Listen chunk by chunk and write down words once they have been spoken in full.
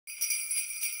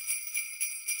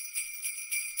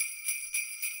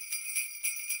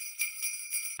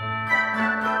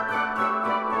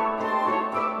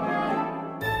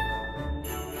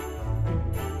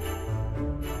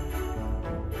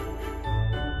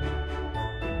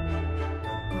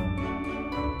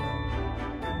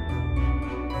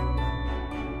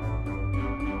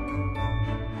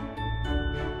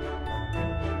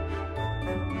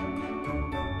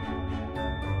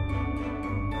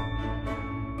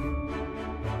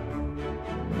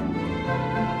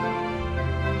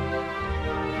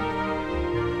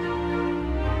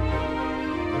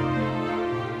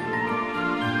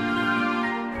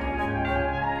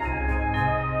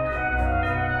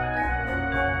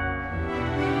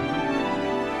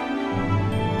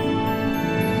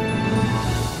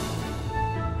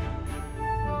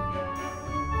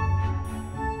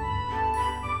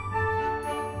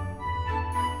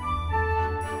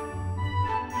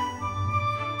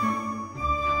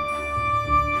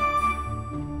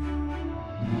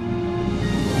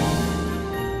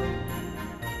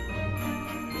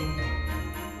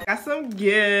Got some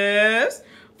gifts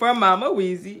for Mama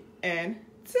Weesie and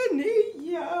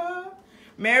Tania.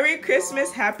 Merry Christmas,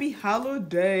 happy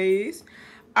holidays.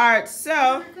 All right,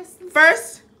 so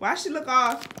first, why she look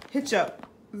all hitch up?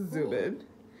 Zoom in.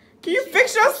 Can you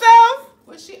fix yourself?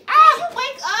 What's she? Ah,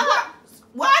 wake up!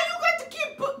 Why you got to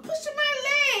keep pushing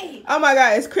my leg? Oh my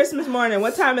God, it's Christmas morning.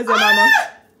 What time is it, Mama?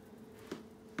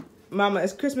 Mama,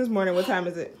 it's Christmas morning. What time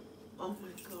is it? Oh my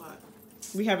God.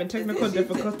 We having technical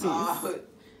difficulties.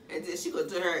 And then she go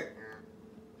to her.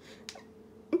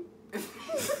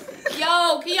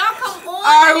 Yo, can y'all come on? All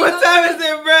right, what time is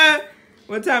it, bruh?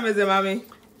 What time is it, Mommy?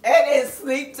 It is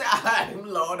sleep time.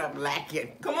 Lord, I'm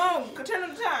lacking. Come on, turn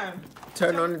on the time.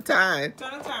 Turn on the time.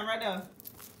 Turn on the time right now.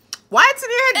 Why did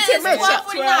you have to take my shot?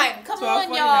 12:49. Come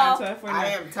on, y'all. I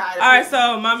am tired. All right,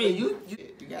 so Mommy, so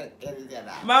you gotta edit that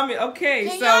out. Mommy, okay,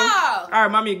 Can so y'all? all right,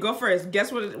 Mommy, go first.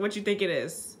 Guess what you think it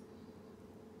is.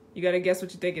 You gotta guess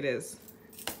what you think it is.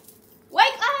 Wake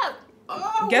up!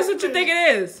 Oh, Guess what you think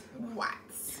it is. What?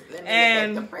 Let me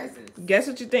And look at the presents. Guess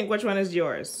what you think. Which one is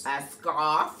yours? A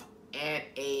scarf and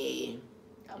a.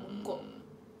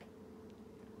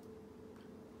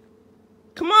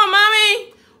 Come on,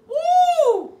 Mommy.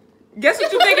 Woo! Guess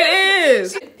what you think it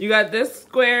is. You got this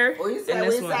square What you say? and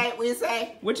this one. What you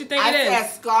say? What you think I it is? said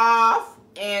scarf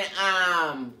and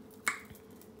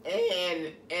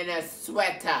a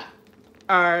sweater.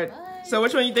 All right. What? So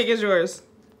which one you think is yours?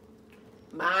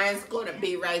 Mine's gonna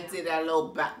be right to that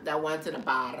little that one to the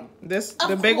bottom. This Of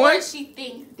the big one? course she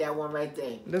thinks. That one right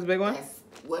there. This big one? That's,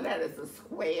 what that is, a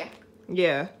square.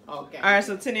 Yeah. Okay. All right.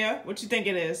 So Tania, what you think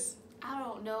it is? I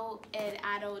don't know, and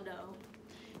I don't know.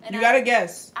 And You gotta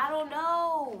guess. I don't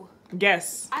know.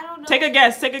 Guess. I don't know. Take a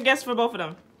guess. Take a guess for both of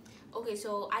them. Okay,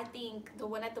 so I think the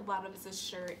one at the bottom is a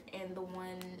shirt, and the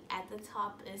one at the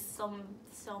top is something.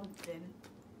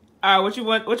 All right.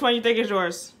 Which one you think is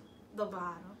yours? The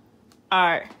bottom. All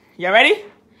right. Y'all ready?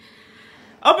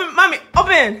 Open, Mommy.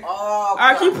 Open. Oh. All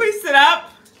right. Can you please sit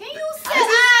up? Can you sit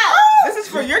up? This is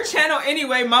for your channel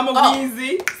anyway, Mama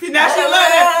Weesie. See, now she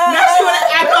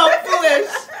wanna act all foolish.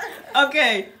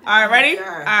 Okay. All right, ready? Oh,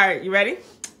 all right, you ready?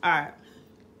 All right.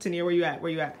 Tania, where you at?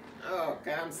 Where you at? Oh,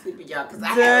 God, I'm sleepy, y'all, because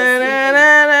I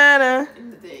Da-na-na-na-na. haven't sleeping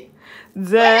in the thing.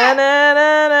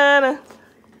 Da-na-na-na-na.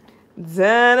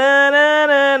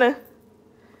 Da-na-na-na-na.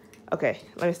 Okay,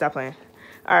 let me stop playing.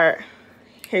 All right,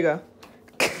 here you go.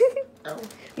 Oh.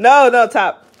 No,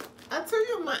 top. I told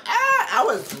you I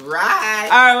was right.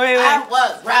 All right, wait. I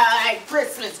was right.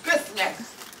 Christmas.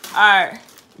 All right,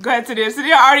 go ahead, Tania.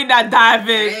 Tania already not diving.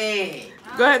 Hey.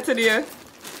 Go ahead, Tania.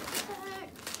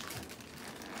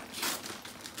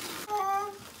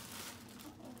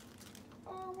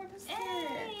 What is that?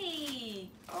 Hey.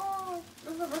 Oh,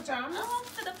 those are pajamas?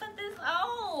 I'm gonna put this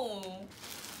on.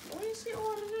 What is she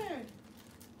ordering?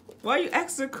 Why you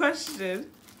ask the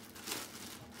question?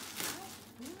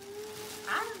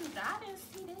 I didn't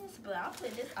see this, but I'll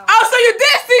put this on. Oh, so you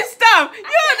did see stuff.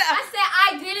 I said I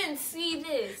didn't see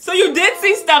this. So you did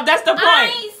see stuff. That's the point. I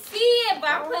ain't see it, but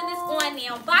I'm putting this on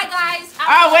now. Bye, guys.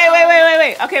 Oh,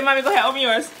 wait. Okay, Mommy, go ahead. Open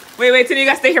yours. Wait, Tania, you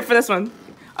gotta stay here for this one.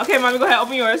 Okay, Mommy, go ahead.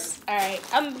 Open yours. All right,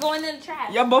 I'm going in the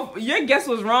trash. Your guess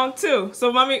was wrong too.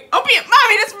 So, Mommy, open it.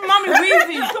 Mommy, this is Mommy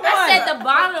Weesie. Come on. I said the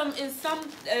bottom is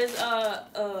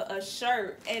a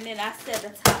shirt, and then I said the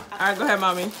top. All right, go ahead,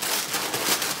 Mommy.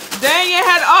 Dang, you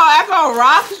had act all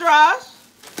Rosh.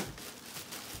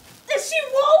 Is she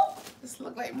woke? This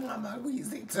look like Mama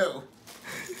Weesie, too.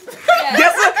 Yeah.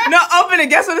 Guess what? No, open it.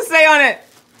 Guess what it say on it.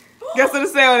 Guess what it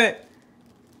say on it.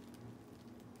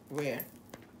 Where?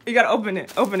 You gotta open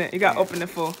it. You gotta open it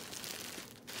full.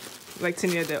 Like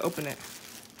Tania did. Open it.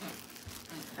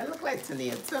 I look like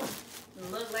Tania, too.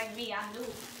 Look like me, I knew.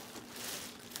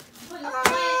 Put this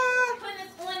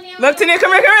on now. Look, Tania,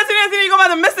 come here, Tania. You're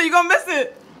gonna miss it. You're gonna miss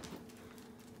it.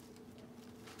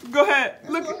 Go ahead.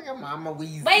 Look at Mama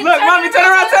Weesie. Wait, Look, Mommy, turn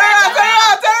around.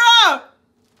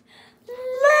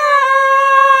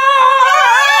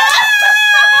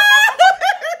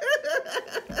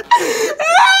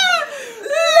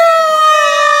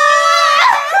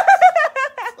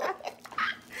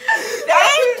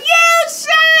 Thank you,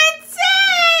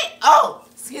 Shantae. Oh,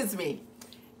 excuse me.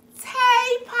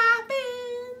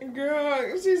 Tayyypoppin.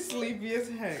 Girl, she's sleepy as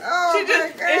heck. Oh, she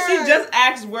just my God. and she just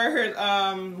asked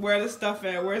where the stuff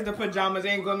at. Where's the pajamas?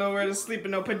 Ain't going nowhere to sleep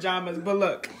in no pajamas. But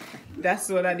look, that's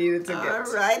what I needed to get.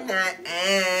 All right, now,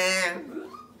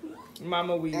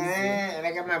 Mama Weesie. and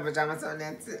I got my pajamas on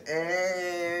that too.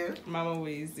 Mama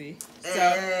Weesie. So,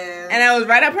 and I was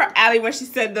right up her alley when she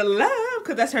said the love,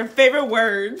 because that's her favorite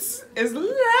words is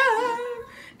love.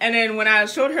 And then when I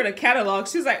showed her the catalog,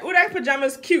 she was like, "Oh, that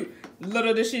pajama's cute."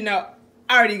 Little did she know,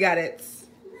 I already got it.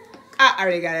 I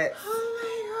already got it. Oh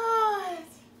my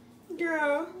God.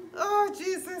 Girl. Oh,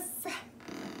 Jesus.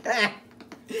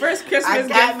 First Christmas I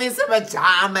got gift. me some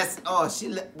pajamas. Oh,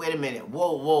 wait a minute.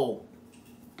 Whoa.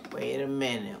 Wait a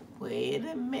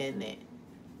minute.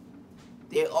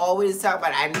 They always talk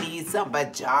about I need some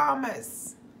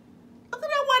pajamas. Look at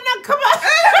that one now. Come on.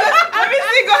 Let me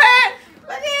see. Go ahead.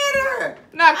 Look at her.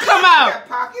 Now come out. Got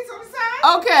pockets on the side.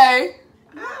 Okay.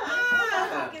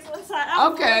 Uh-uh.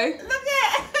 Okay. Look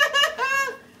at.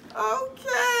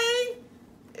 Okay.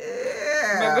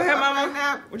 Yeah. But go ahead, Mama. Okay,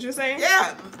 now. What you saying?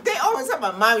 Yeah, they always talk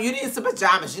about, Mom, you need some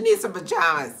pajamas. You need some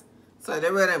pajamas. So they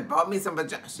went and bought me some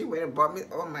pajamas. She went and bought me.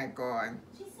 Oh my God.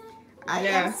 I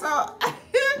am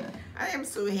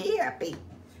so happy.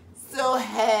 So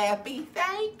happy.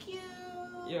 Thank you.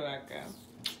 You're welcome.